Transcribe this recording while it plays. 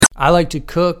I like to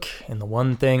cook, and the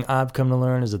one thing I've come to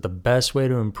learn is that the best way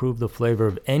to improve the flavor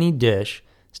of any dish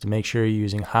is to make sure you're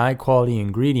using high-quality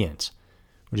ingredients,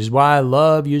 which is why I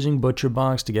love using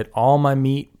ButcherBox to get all my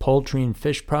meat, poultry, and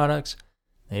fish products.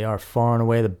 They are far and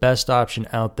away the best option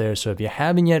out there, so if you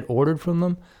haven't yet ordered from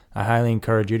them, I highly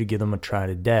encourage you to give them a try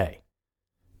today.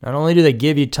 Not only do they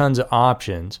give you tons of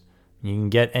options, you can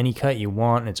get any cut you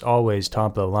want, and it's always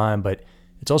top of the line, but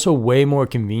it's also way more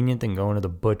convenient than going to the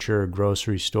butcher or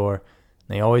grocery store.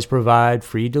 They always provide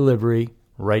free delivery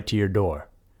right to your door.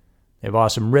 They have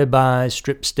awesome ribeyes,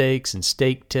 strip steaks, and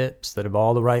steak tips that have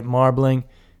all the right marbling,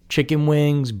 chicken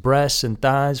wings, breasts, and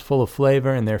thighs full of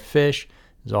flavor, and their fish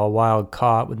is all wild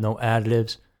caught with no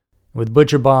additives. With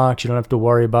ButcherBox, you don't have to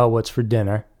worry about what's for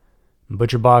dinner.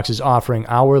 ButcherBox is offering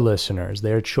our listeners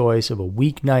their choice of a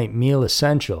weeknight meal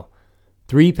essential: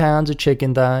 3 pounds of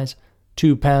chicken thighs,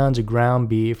 2 pounds of ground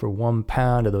beef, or 1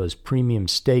 pound of those premium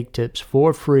steak tips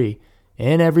for free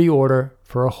in every order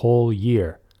for a whole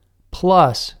year.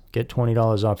 Plus, get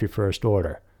 $20 off your first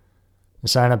order.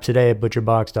 Sign up today at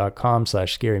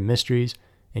butcherbox.com/scarymysteries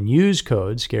and use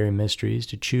code ScaryMysteries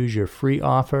to choose your free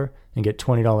offer and get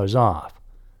 $20 off.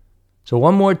 So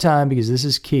one more time, because this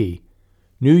is key,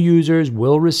 new users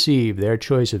will receive their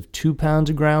choice of 2 pounds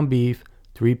of ground beef,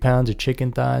 3 pounds of chicken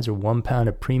thighs, or 1 pound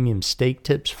of premium steak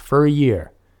tips for a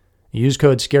year. Use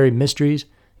code ScaryMysteries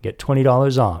and get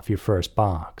 $20 off your first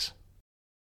box.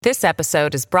 This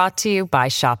episode is brought to you by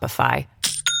Shopify.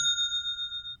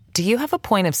 Do you have a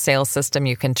point of sale system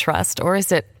you can trust, or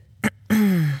is it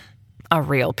a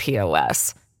real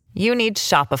POS? You need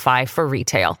Shopify for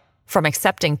retail. From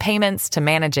accepting payments to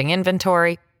managing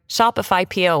inventory, Shopify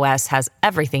POS has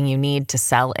everything you need to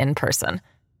sell in person.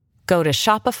 Go to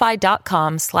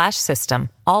shopify.com/system,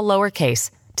 all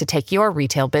lowercase, to take your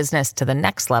retail business to the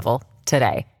next level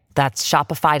today. That's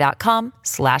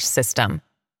shopify.com/system.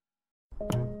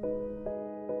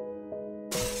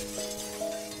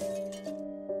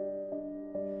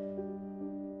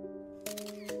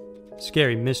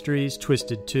 Scary Mysteries,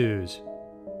 Twisted Twos.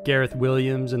 Gareth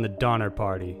Williams and the Donner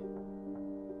Party.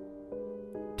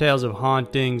 Tales of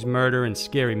hauntings, murder, and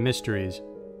scary mysteries.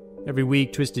 Every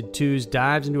week, Twisted Twos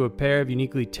dives into a pair of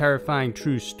uniquely terrifying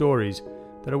true stories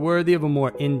that are worthy of a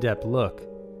more in-depth look.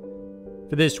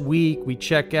 For this week, we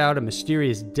check out a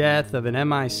mysterious death of an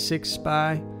MI6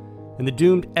 spy and the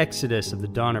doomed exodus of the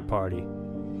Donner Party.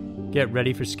 Get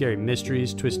ready for Scary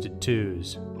Mysteries, Twisted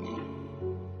Twos.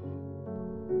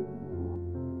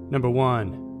 Number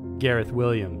 1. Gareth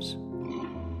Williams.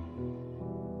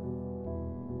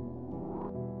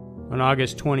 On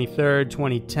August 23,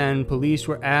 2010, police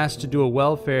were asked to do a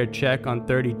welfare check on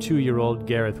 32-year-old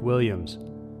Gareth Williams.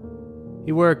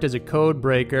 He worked as a code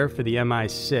breaker for the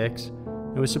MI6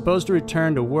 and was supposed to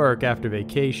return to work after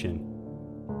vacation.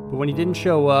 But when he didn't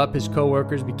show up, his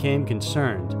coworkers became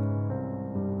concerned.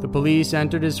 The police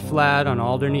entered his flat on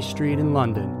Alderney Street in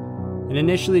London and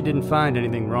initially didn't find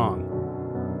anything wrong.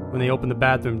 When they opened the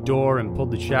bathroom door and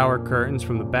pulled the shower curtains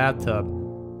from the bathtub,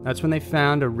 that's when they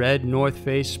found a red North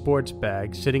Face sports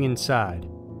bag sitting inside.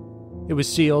 It was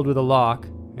sealed with a lock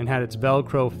and had its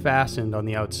Velcro fastened on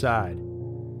the outside.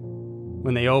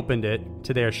 When they opened it,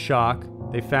 to their shock,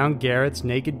 they found Gareth's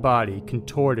naked body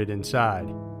contorted inside.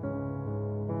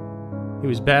 He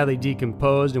was badly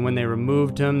decomposed, and when they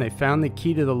removed him, they found the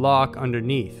key to the lock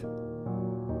underneath.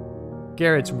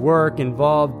 Gareth's work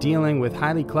involved dealing with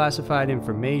highly classified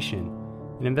information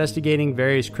and investigating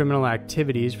various criminal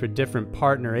activities for different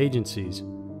partner agencies.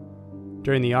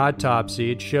 During the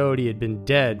autopsy, it showed he had been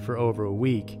dead for over a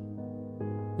week.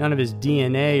 None of his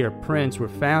DNA or prints were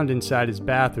found inside his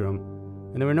bathroom,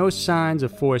 and there were no signs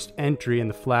of forced entry in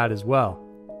the flat as well.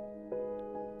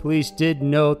 Police did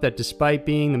note that despite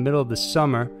being the middle of the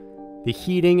summer, the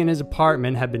heating in his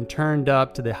apartment had been turned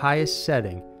up to the highest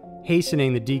setting,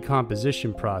 hastening the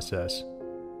decomposition process.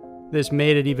 This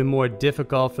made it even more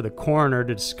difficult for the coroner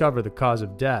to discover the cause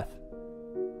of death.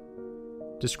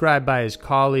 Described by his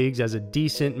colleagues as a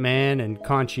decent man and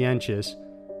conscientious,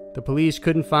 the police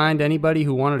couldn't find anybody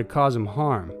who wanted to cause him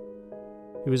harm.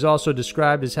 He was also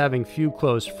described as having few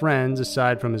close friends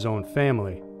aside from his own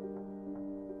family.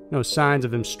 No signs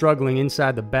of him struggling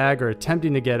inside the bag or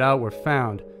attempting to get out were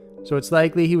found, so it's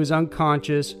likely he was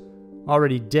unconscious,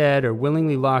 already dead, or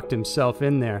willingly locked himself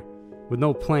in there, with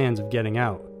no plans of getting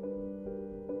out.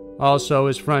 Also,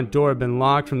 his front door had been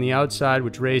locked from the outside,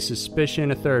 which raised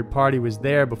suspicion a third party was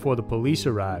there before the police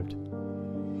arrived.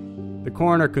 The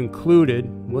coroner concluded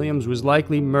Williams was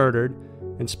likely murdered,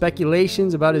 and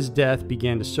speculations about his death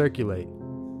began to circulate.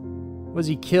 Was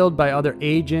he killed by other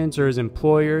agents or his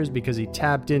employers because he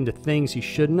tapped into things he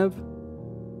shouldn't have?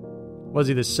 Was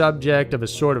he the subject of a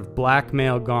sort of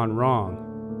blackmail gone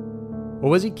wrong? Or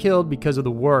was he killed because of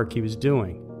the work he was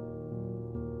doing?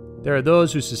 There are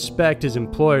those who suspect his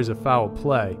employers of foul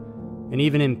play, and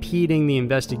even impeding the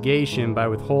investigation by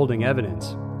withholding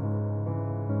evidence.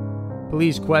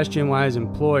 Police question why his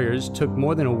employers took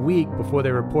more than a week before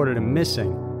they reported him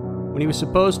missing, when he was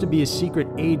supposed to be a secret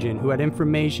agent who had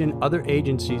information other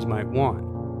agencies might want.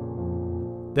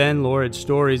 Then lurid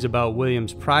stories about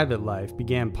Williams' private life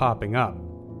began popping up,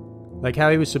 like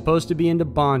how he was supposed to be into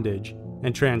bondage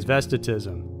and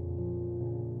transvestitism.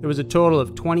 There was a total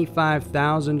of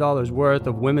 $25,000 worth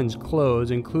of women's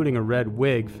clothes, including a red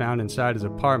wig, found inside his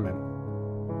apartment.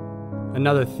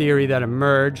 Another theory that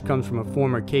emerged comes from a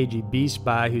former KGB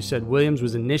spy who said Williams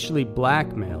was initially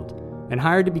blackmailed and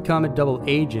hired to become a double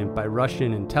agent by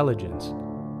Russian intelligence.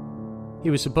 He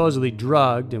was supposedly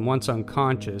drugged and, once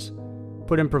unconscious,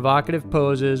 put in provocative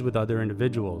poses with other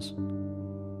individuals.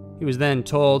 He was then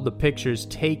told the pictures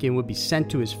taken would be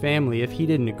sent to his family if he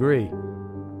didn't agree.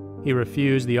 He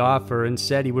refused the offer and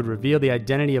said he would reveal the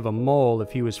identity of a mole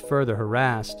if he was further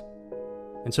harassed.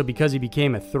 And so, because he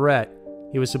became a threat,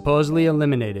 he was supposedly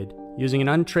eliminated using an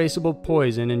untraceable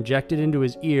poison injected into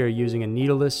his ear using a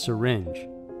needleless syringe.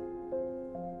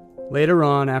 Later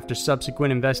on, after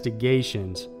subsequent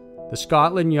investigations, the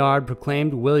Scotland Yard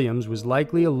proclaimed Williams was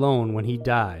likely alone when he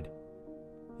died.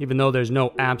 Even though there's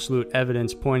no absolute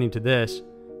evidence pointing to this,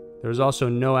 there is also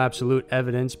no absolute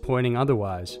evidence pointing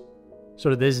otherwise. So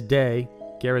to this day,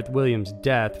 Gareth Williams'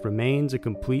 death remains a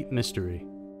complete mystery.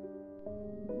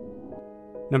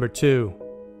 Number 2.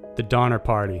 The Donner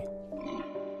Party.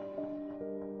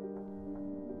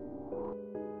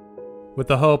 With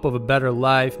the hope of a better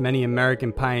life, many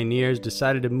American pioneers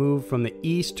decided to move from the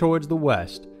east towards the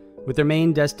west, with their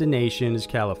main destination as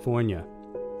California.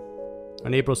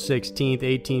 On April 16,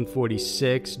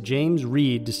 1846, James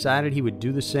Reed decided he would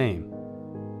do the same.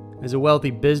 As a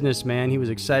wealthy businessman, he was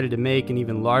excited to make an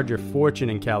even larger fortune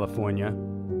in California.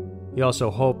 He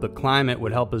also hoped the climate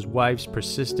would help his wife's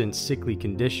persistent sickly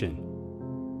condition.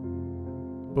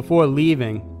 Before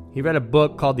leaving, he read a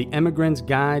book called The Emigrant's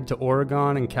Guide to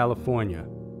Oregon and California,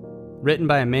 written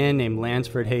by a man named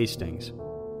Lansford Hastings.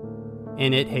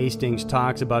 In it, Hastings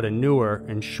talks about a newer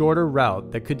and shorter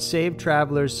route that could save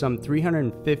travelers some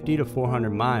 350 to 400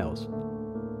 miles.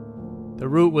 The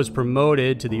route was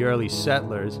promoted to the early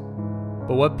settlers,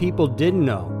 but what people didn't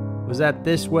know was that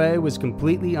this way was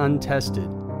completely untested.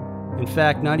 In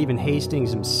fact, not even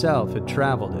Hastings himself had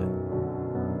traveled it.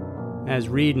 As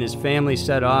Reed and his family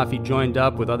set off, he joined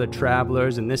up with other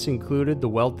travelers, and this included the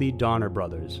wealthy Donner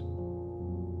brothers.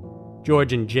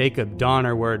 George and Jacob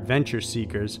Donner were adventure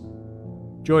seekers.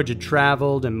 George had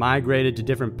traveled and migrated to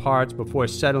different parts before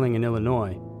settling in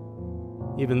Illinois.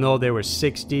 Even though they were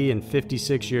 60 and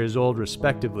 56 years old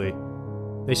respectively,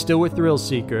 they still were thrill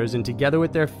seekers, and together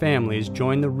with their families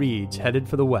joined the Reeds headed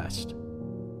for the west.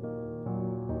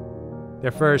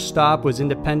 Their first stop was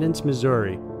Independence,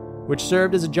 Missouri, which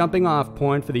served as a jumping-off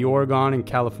point for the Oregon and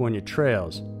California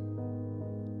trails.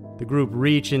 The group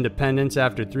reached Independence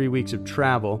after 3 weeks of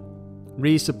travel,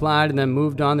 resupplied, and then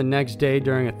moved on the next day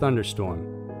during a thunderstorm.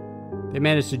 They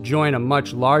managed to join a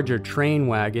much larger train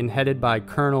wagon headed by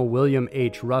Colonel William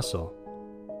H. Russell.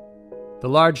 The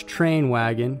large train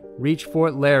wagon reached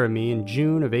Fort Laramie in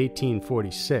June of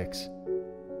 1846.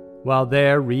 While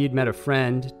there, Reed met a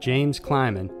friend, James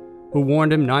Clyman, who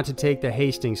warned him not to take the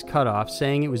Hastings cutoff,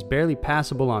 saying it was barely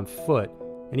passable on foot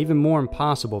and even more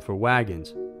impossible for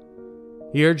wagons.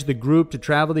 He urged the group to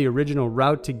travel the original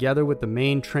route together with the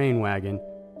main train wagon.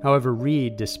 However,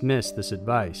 Reed dismissed this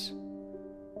advice.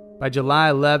 By July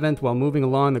 11th, while moving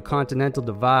along the Continental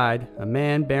Divide, a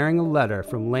man bearing a letter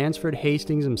from Lansford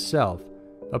Hastings himself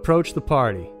approached the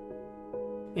party.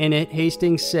 In it,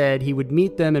 Hastings said he would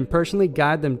meet them and personally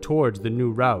guide them towards the new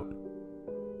route.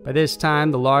 By this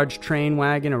time, the large train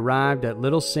wagon arrived at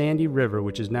Little Sandy River,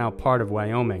 which is now part of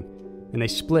Wyoming, and they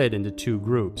split into two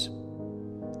groups.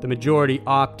 The majority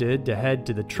opted to head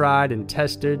to the tried and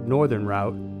tested northern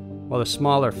route, while the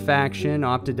smaller faction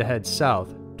opted to head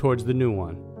south towards the new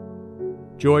one.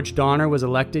 George Donner was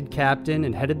elected captain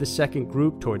and headed the second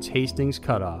group towards Hastings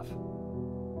Cutoff.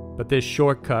 But this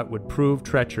shortcut would prove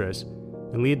treacherous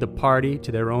and lead the party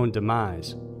to their own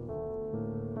demise.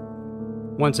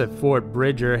 Once at Fort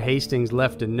Bridger, Hastings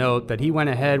left a note that he went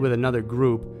ahead with another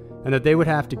group and that they would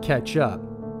have to catch up.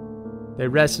 They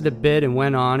rested a bit and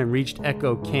went on and reached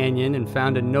Echo Canyon and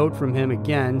found a note from him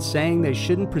again saying they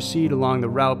shouldn't proceed along the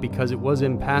route because it was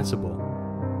impassable.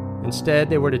 Instead,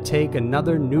 they were to take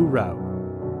another new route.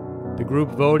 The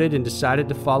group voted and decided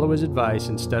to follow his advice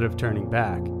instead of turning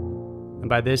back. and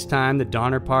by this time the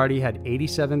Donner Party had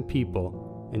 87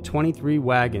 people and 23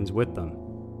 wagons with them.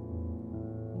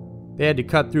 They had to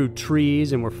cut through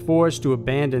trees and were forced to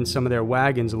abandon some of their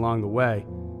wagons along the way,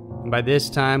 and by this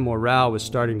time morale was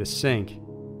starting to sink.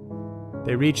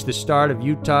 They reached the start of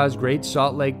Utah's Great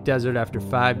Salt Lake Desert after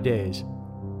 5 days.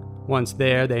 Once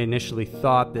there, they initially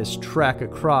thought this trek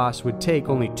across would take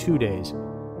only 2 days.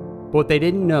 But what they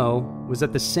didn't know was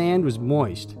that the sand was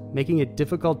moist, making it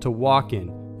difficult to walk in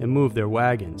and move their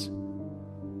wagons.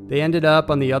 They ended up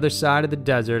on the other side of the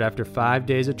desert after 5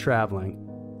 days of traveling,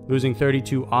 losing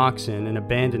 32 oxen and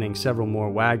abandoning several more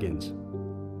wagons.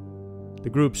 The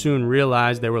group soon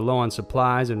realized they were low on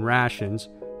supplies and rations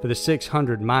for the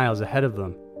 600 miles ahead of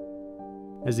them.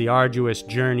 As the arduous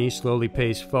journey slowly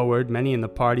paced forward, many in the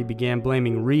party began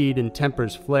blaming Reed and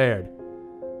tempers flared.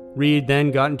 Reed then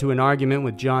got into an argument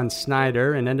with John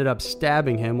Snyder and ended up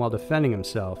stabbing him while defending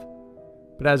himself.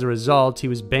 But as a result, he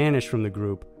was banished from the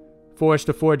group, forced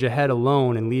to forge ahead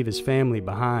alone and leave his family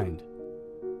behind.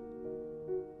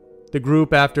 The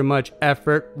group, after much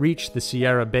effort, reached the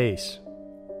Sierra base.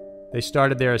 They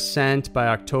started their ascent by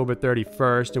October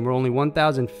 31st and were only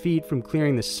 1,000 feet from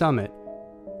clearing the summit.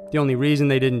 The only reason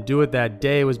they didn't do it that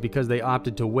day was because they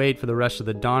opted to wait for the rest of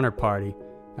the Donner Party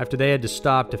after they had to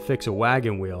stop to fix a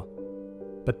wagon wheel.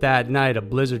 But that night a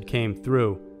blizzard came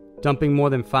through, dumping more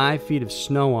than 5 feet of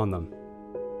snow on them.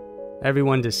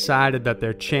 Everyone decided that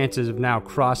their chances of now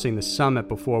crossing the summit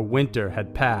before winter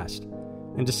had passed,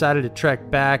 and decided to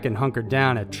trek back and hunker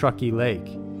down at Truckee Lake.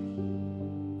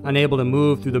 Unable to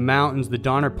move through the mountains, the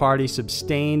Donner Party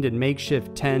sustained in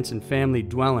makeshift tents and family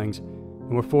dwellings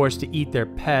and were forced to eat their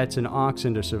pets and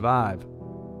oxen to survive.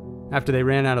 After they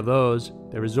ran out of those,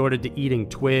 they resorted to eating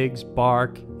twigs,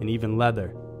 bark, and even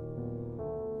leather.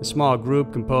 A small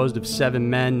group composed of 7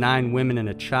 men, 9 women, and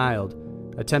a child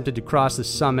attempted to cross the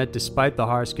summit despite the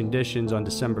harsh conditions on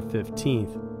December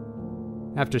 15th.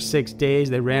 After 6 days,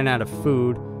 they ran out of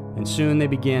food, and soon they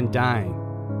began dying.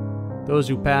 Those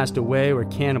who passed away were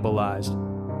cannibalized.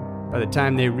 By the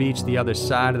time they reached the other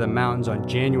side of the mountains on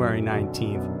January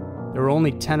 19th, there were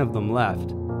only 10 of them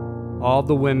left. All of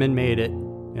the women made it,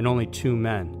 and only 2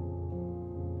 men.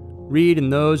 Reed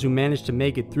and those who managed to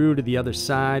make it through to the other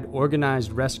side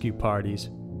organized rescue parties.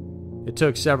 It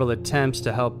took several attempts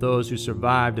to help those who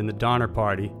survived in the Donner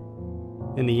Party.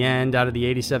 In the end, out of the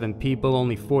 87 people,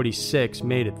 only 46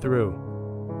 made it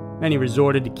through. Many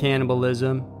resorted to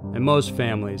cannibalism, and most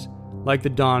families, like the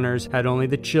Donners, had only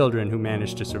the children who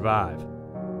managed to survive.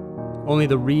 Only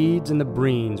the Reeds and the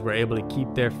Breens were able to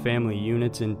keep their family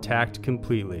units intact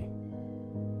completely.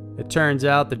 It turns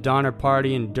out the Donner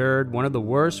Party endured one of the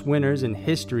worst winters in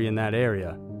history in that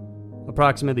area.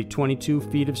 Approximately 22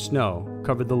 feet of snow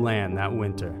covered the land that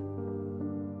winter.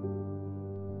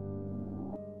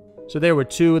 So there were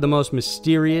 2 of the most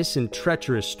mysterious and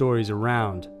treacherous stories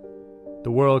around.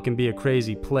 The world can be a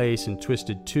crazy place, and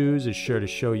Twisted Twos is sure to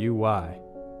show you why.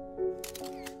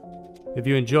 If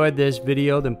you enjoyed this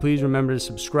video, then please remember to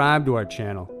subscribe to our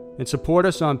channel and support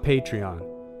us on Patreon.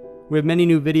 We have many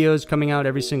new videos coming out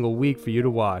every single week for you to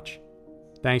watch.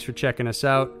 Thanks for checking us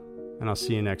out, and I'll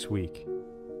see you next week.